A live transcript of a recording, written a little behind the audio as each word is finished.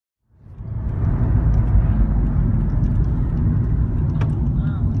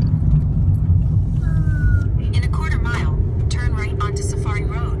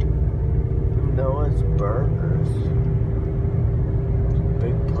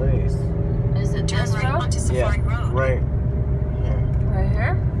Safari Road. Right here. Right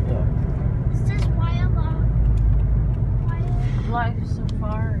here? Yeah. Is this Wildlife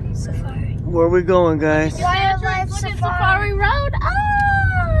Safari. Where are we going, guys? Wildlife Safari Road?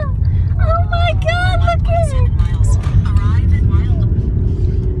 Ah! Oh my God, look at it! Arrive at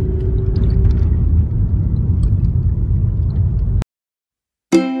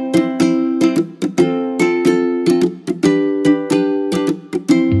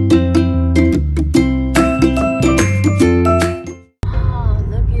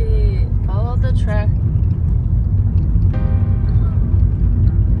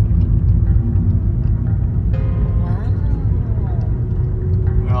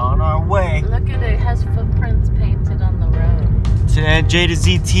Today at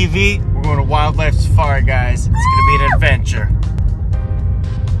JtoZ TV, we're going to Wildlife Safari, guys. It's gonna be an adventure.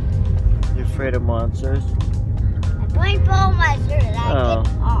 You afraid of monsters? Rainbow monsters. Oh.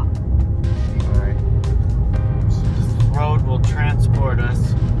 Alright. So this road will transport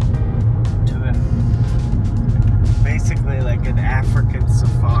us to basically like an African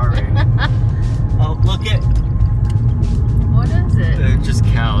safari. Oh, look at. What is it? They're just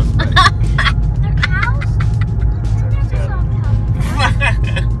cows. But They're cows?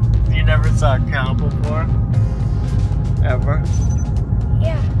 you never saw a cow before? Ever?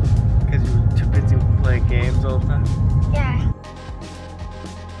 Yeah. Because you were too busy playing games all the time? Yeah.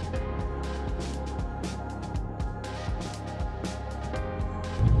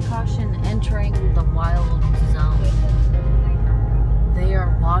 Caution entering the wild zone. They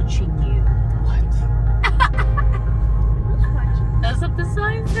are watching you. What? That's what the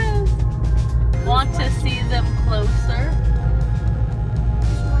sign says. Want to see them closer?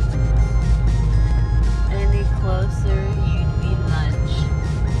 Any closer, you'd be lunch.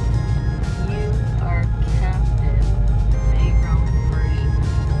 You are captive. May roam free.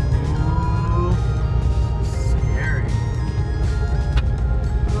 Ooh, scary.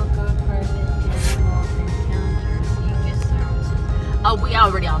 Book a private animal encounters. You get services. Oh, we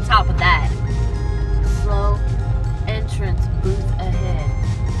already on top of that. Slow entrance booth ahead.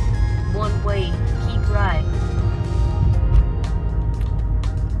 One way, keep right.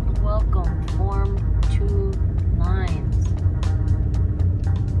 Welcome, form 2 lines.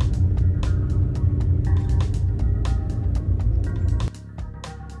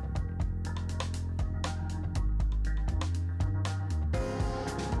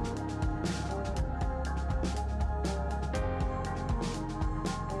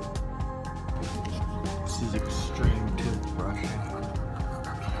 This is extreme toothbrushing.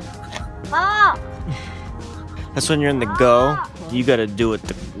 Oh! That's when you're in the go, you gotta do it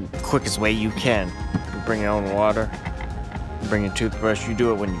the quickest way you can. You bring your own water, you bring your toothbrush, you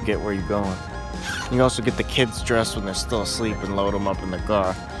do it when you get where you're going. You also get the kids dressed when they're still asleep and load them up in the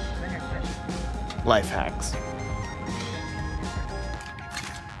car. Life hacks.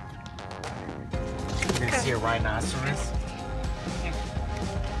 You can see a rhinoceros.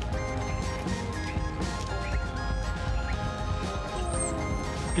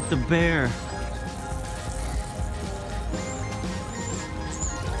 Look at the bear.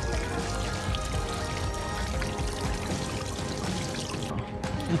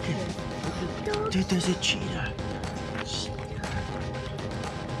 Look at, dude, there's a cheetah.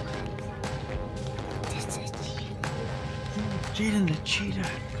 Jayden the cheetah.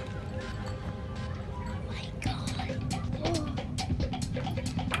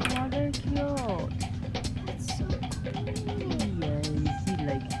 Oh, they're cute. That's so cool. Yeah, you see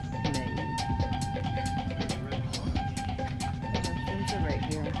like snakes. Those are right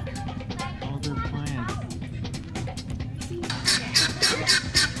here. All their plants.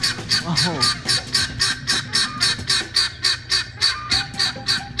 Oh.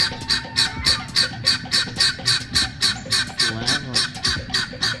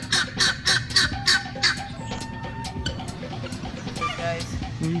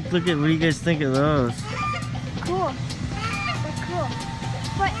 Look at, what do you guys think of those? Cool. They're cool.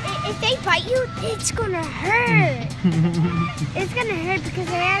 But if they bite you, it's gonna hurt. It's gonna hurt because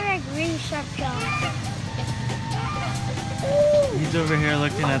they have like really sharp jaws. He's over here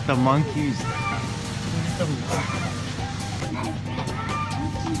looking at the monkeys.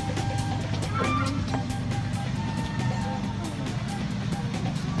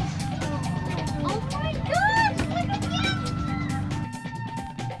 Oh my gosh, look at them!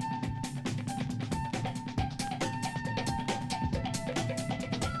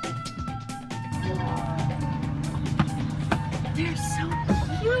 They're so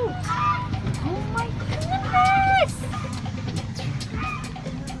cute! Oh my goodness!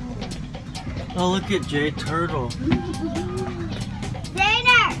 Oh, look at Jay Turtle.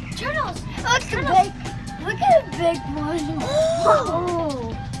 Zander! Turtles! Oh, it's turtles! big one.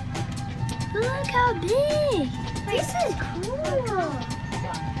 Oh. Look how big. This is cool.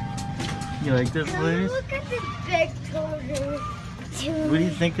 You like this place? Look at this big toilet. What do you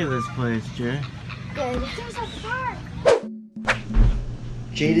think of this place, Jay? Good. There's a park.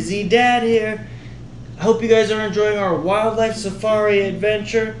 JtoZ Dad here. I hope you guys are enjoying our wildlife safari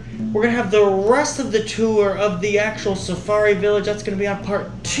adventure. We're gonna have the rest of the tour of the actual safari village. That's gonna be on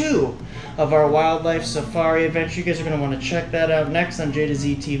part 2 of our wildlife safari adventure. You guys are gonna want to check that out next on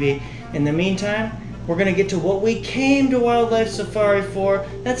JtoZ TV. In the meantime, we're gonna get to what we came to wildlife safari for.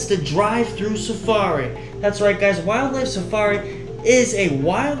 That's the Drive Thru Safari. That's right, guys. Wildlife safari is a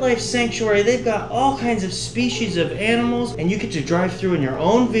wildlife sanctuary. They've got all kinds of species of animals, and you get to drive through in your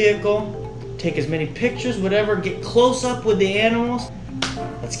own vehicle, take as many pictures, whatever, get close up with the animals.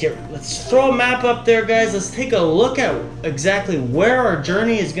 Let's throw a map up there, guys. Let's take a look at exactly where our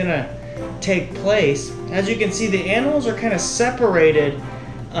journey is gonna take place. As you can see, the animals are kind of separated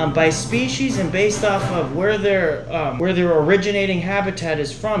by species and based off of where their originating habitat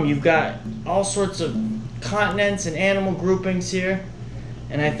is from. You've got all sorts of continents and animal groupings here,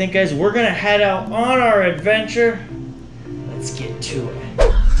 and I think, guys, we're gonna head out on our adventure. Let's get to it.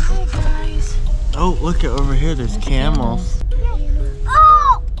 Hi, guys. Oh, look at over here. There's camels.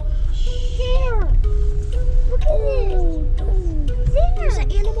 Oh! There! Look at this! There's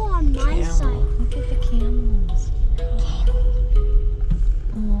an animal on my side. Look at the camels.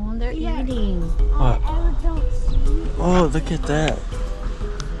 Oh, they're eating. What? I don't see. Oh, look at that.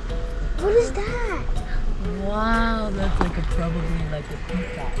 What is that? Wow, that's probably like a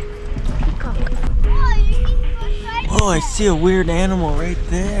peacock. Peacock. Oh, you can go right. Oh, I see a weird animal right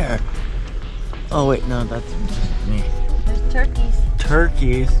there. Oh wait, no, that's just me. There's turkeys.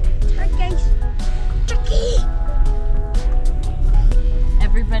 Turkeys. Turkeys. Turkey.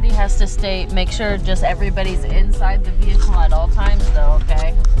 Everybody has to make sure just everybody's inside the vehicle at all times though,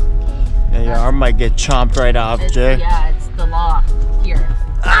 okay? Yeah, your arm might get chomped right off, Jay. Yeah, it's the law here.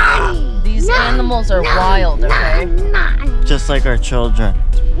 These animals are wild, okay? Just like our children.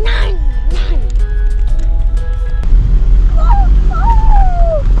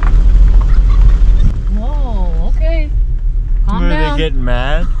 Whoa, okay. Calm Are down. they getting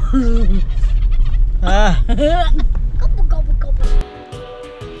mad? Ah. Gobble, gobble, gobble.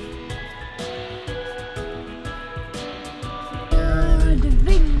 The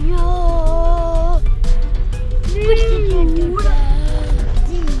video. You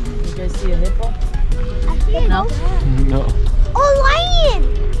guys see a hippo? No? No. Oh, lion!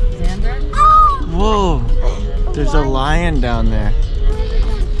 Zander? Oh! Whoa. There's a lion down there.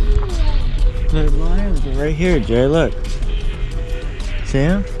 The lions are right here, Jay. Look. See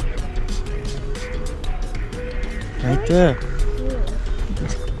him? Right there.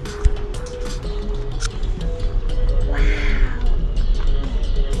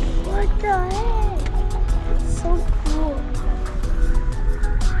 What the heck? It's so cool.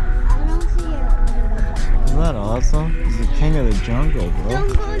 I don't see it. Isn't that awesome? He's the king of the jungle, bro. Don't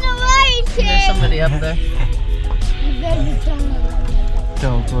go to the lion cage. There's somebody up there. You better don't.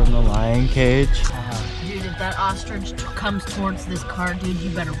 Don't go in the lion cage. Dude, if that ostrich comes towards this car, dude, you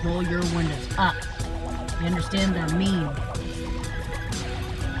better roll your windows up. You understand? They're mean.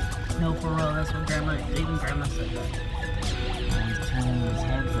 No, for real. That's what even Grandma said that. He's turning his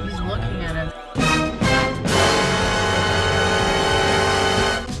head this He's way. looking at us.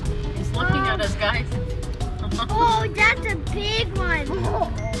 He's looking at us, guys. Oh, that's a big one.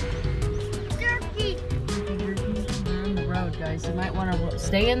 Turkey. They're on the road, guys. You might want to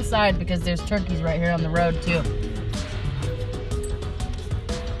stay inside because there's turkeys right here on the road, too.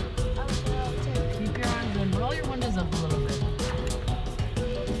 Keep your arms in. Roll your windows up a little bit.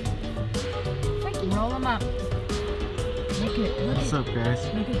 Roll them up. Look at, What's up, guys?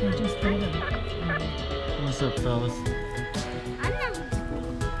 look at, they just did it. What's up, fellas?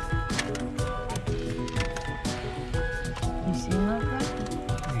 You see that, guy?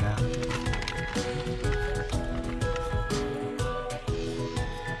 Yeah.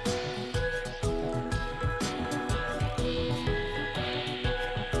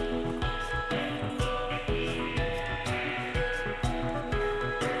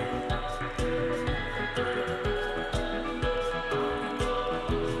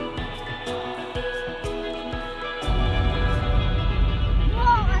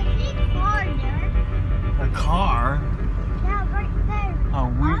 Whoa, I see a car there. A car? Yeah, right there. Oh,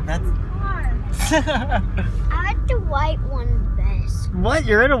 weird. That's. Car. I like the white one best. What?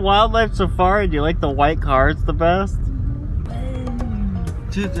 You're in a wildlife safari? Do you like the white cars the best?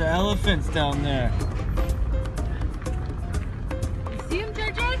 Dude, the elephants down there. See him,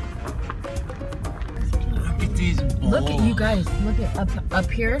 JJ? Look at these balls. Look at you guys. Look at up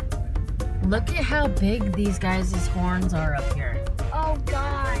here. Look at how big these guys' horns are up here. Oh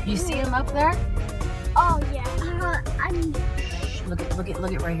God. You see them up there? Oh yeah. Look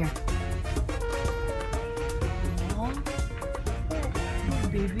at right here. Oh,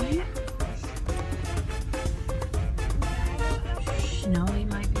 baby. No, he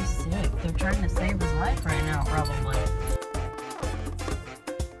might be sick. They're trying to save his life right now, probably.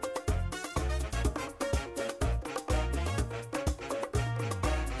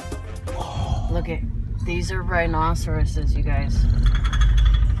 Look at, these are rhinoceroses, you guys.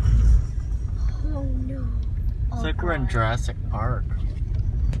 Oh no. It's like we're in Jurassic Park.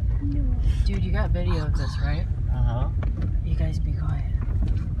 No. Dude, you got video of this, right? Uh-huh. You guys be quiet.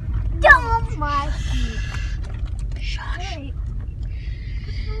 Don't mind me. Shush. Hey.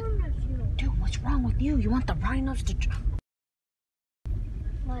 What's wrong with you? Dude, what's wrong with you? You want the rhinos to...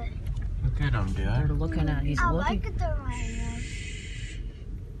 What? Look at him, They're dude. looking at, he's I looking. like the rhinos.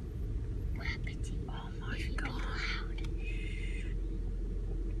 Oh my God.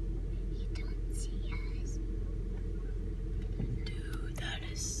 You don't see us. Dude, that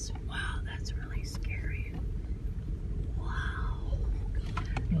is, wow, that's really scary. Wow.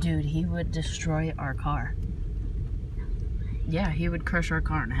 Dude, he would destroy our car. Yeah, he would crush our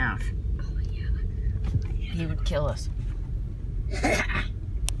car in half. Oh yeah. He would kill us. You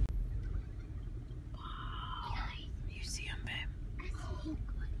see him, babe?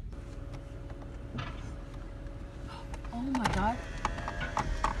 Oh my God.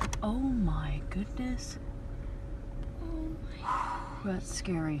 Oh my goodness. Oh my. That's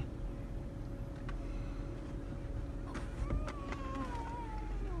scary.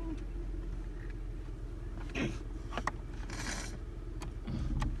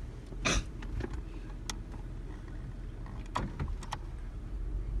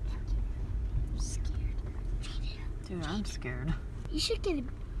 I'm scared. Dude, I'm scared. You should get it.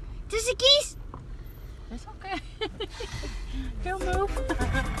 There's a geese. It's okay. Don't move.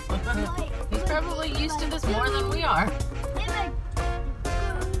 He's probably used to this more than we are.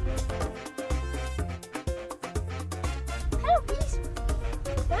 Hello, geese.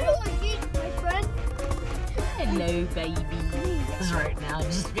 Hello, geese, my friend. Hello, baby. This is right now,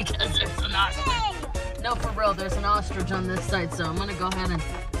 just because there's an ostrich. Hey. No, for real, there's an ostrich on this side, so I'm gonna go ahead and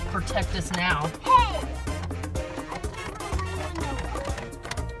protect us now. Hey.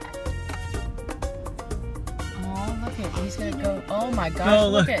 Oh, look at, he's gonna go. Oh my gosh, Oh,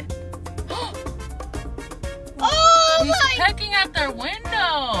 look look. at. Oh He's my. pecking at their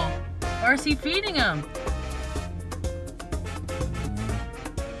window. Or is he feeding them?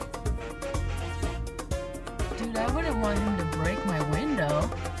 Dude, I wouldn't want him to break my window.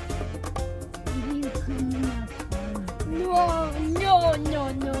 No, no,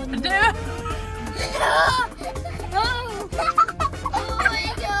 no, no, no. Dude. Oh my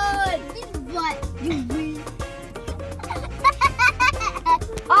God! What? You win.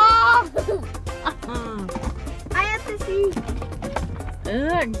 Oh! I have to see. Isn't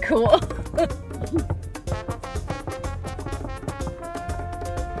that cool?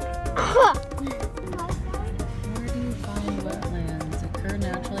 Where do you find wetlands? Occur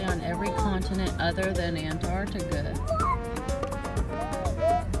naturally on every continent other than Antarctica.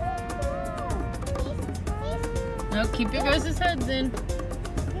 No, keep your guys' heads in.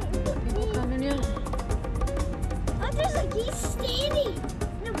 Let people coming in. Oh, there's a geese standing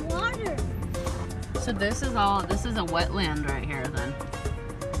in the water. So this is a wetland right here then.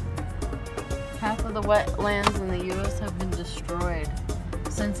 Half of the wetlands in the US have been destroyed.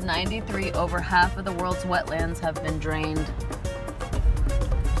 Since '93, over half of the world's wetlands have been drained.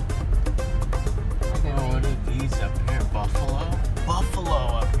 Oh, what are these up here? Buffalo? Buffalo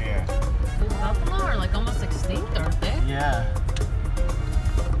up here. These buffalo are like almost extinct, aren't they? Yeah.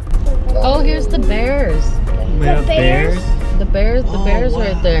 Oh, here's the bears. We have bears? bears? The bears Oh,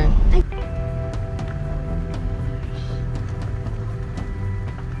 right wow. there.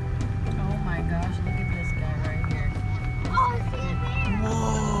 Oh my gosh, look at this guy right here. Oh, I see a bear.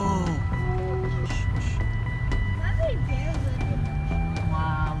 Whoa. Why would a bear live in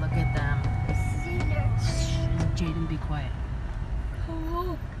Wow, look at them. the cedar? Jayden, be quiet.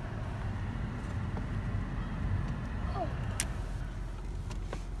 Oh.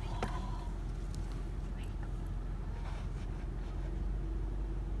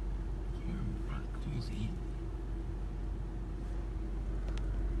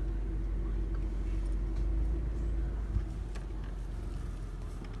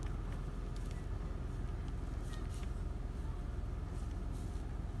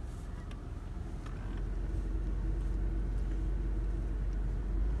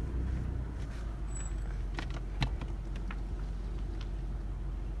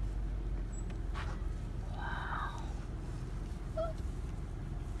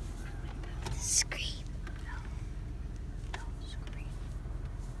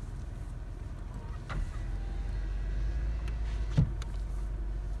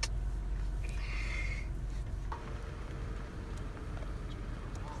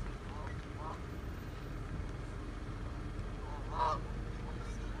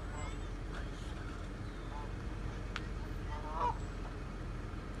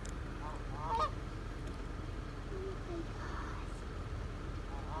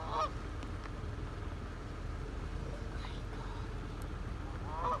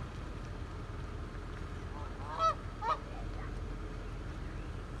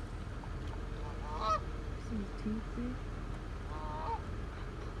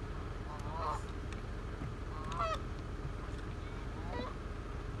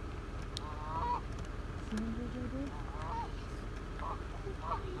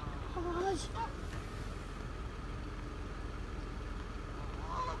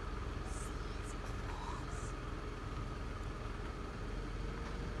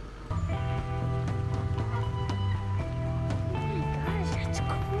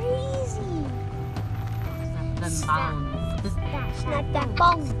 pounds. Snap that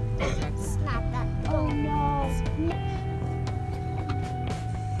bone. Snap that bone. Oh no.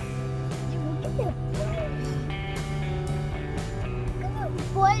 Look at that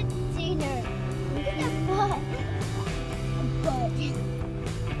butt, Zander. Look at that butt. Butt.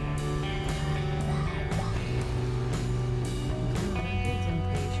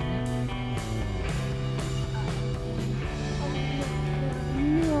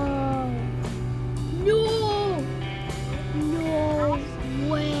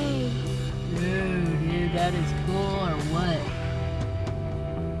 That is cool, or what?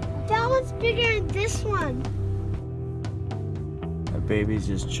 That one's bigger than this one. That baby's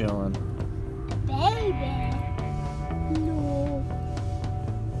just chilling. Baby. No.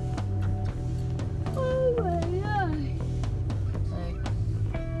 Oh my God.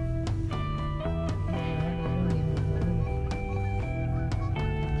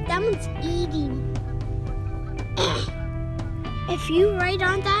 That one's eating. If you ride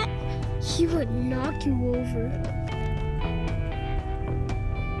on that, he would knock you over.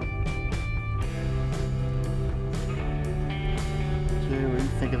 Jay, what do you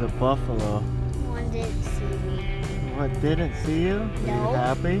think of the buffalo? One didn't see me. What, didn't see you? Were No. you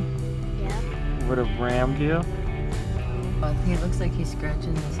happy? Yeah. Would have rammed you? Oh, he looks like he's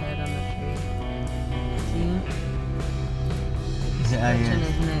scratching his head on the tree. See him? He's scratching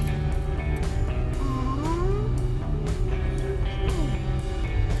his neck.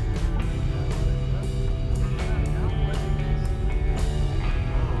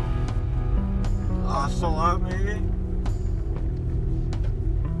 Ocelot, maybe?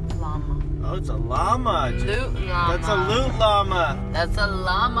 Llama. Oh, it's a llama. Loot llama. That's a loot llama. That's a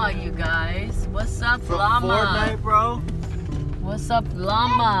llama, you guys. What's up, From llama? Fortnite, bro. What's up,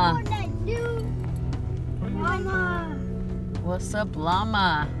 llama? Mama. What's up,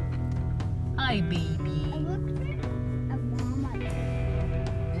 llama? Hi, baby.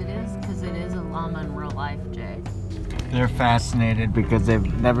 It is, because it is a llama in real life, Jay. They're fascinated because they've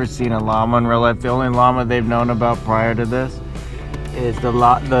never seen a llama in real life. The only llama they've known about prior to this is the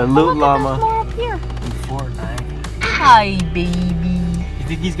loot llama More up here. in Fortnite. Hi, baby. You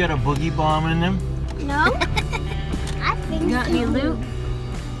think he's got a boogie bomb in him? No. I think You got any loot?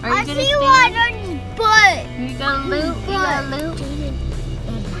 Are you I gonna see steal one it? on his butt. You got loot? You got loot? Jayden,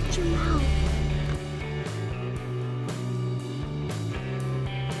 watch your mouth.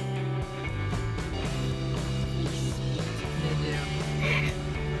 They do.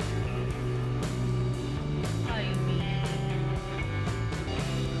 Hi, baby.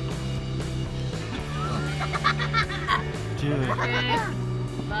 Dude. Okay.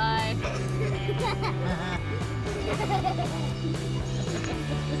 Bye.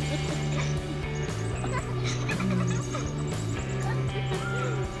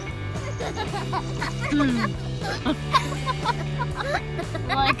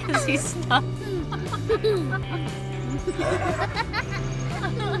 Why? Because he's stuck.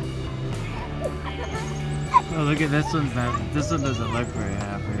 Oh, look at this one's not. This one doesn't look very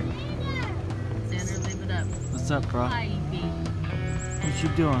happy. Zander, leave it up. What's up, bro? Hi, baby. What you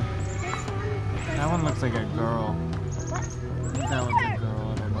doing? That one looks like a girl. I think that one's a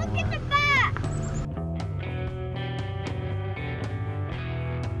girl. I don't know why.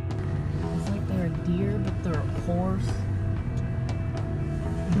 It's like they're a deer, but they're a horse.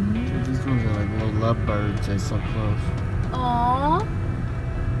 Dude, these ones are like little lovebirds. They're so close. Aww.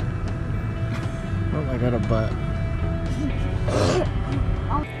 Oh, I got a butt.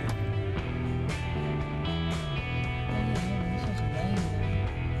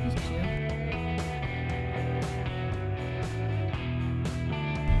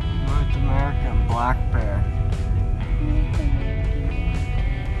 North American black bear.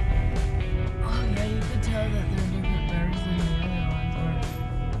 Oh yeah, you can tell that they're different bears than the other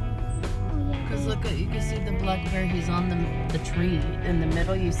ones. Because look at, you can see the black bear, he's on the tree in the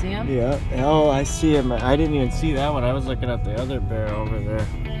middle, you see him? Yeah. Oh, I see him. I didn't even see that one. I was looking at the other bear over there.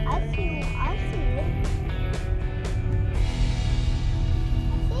 I see it. I see a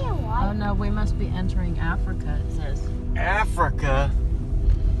Oh white. no, we must be entering Africa, it says. Africa.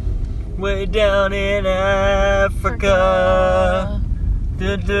 Way down in Africa.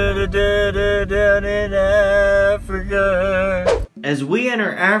 Down in Africa. As we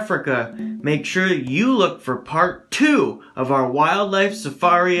enter Africa, make sure you look for part 2 of our wildlife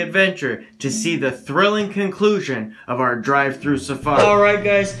safari adventure to see the thrilling conclusion of our Drive Thru Safari. Alright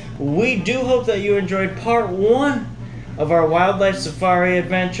guys, we do hope that you enjoyed part 1 of our wildlife safari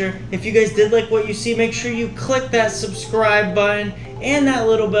adventure. If you guys did like what you see, make sure you click that subscribe button and that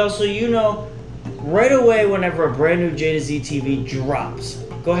little bell so you know right away whenever a brand new JtoZ TV drops.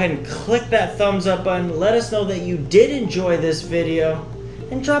 go ahead and click that thumbs up button. Let us know that you did enjoy this video.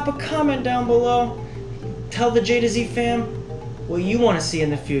 And drop a comment down below. Tell the JtoZ fam what you want to see in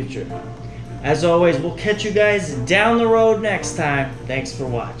the future. As always, we'll catch you guys down the road next time. Thanks for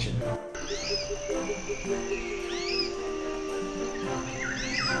watching.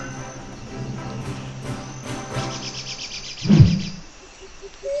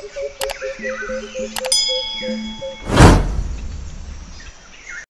 Thank you.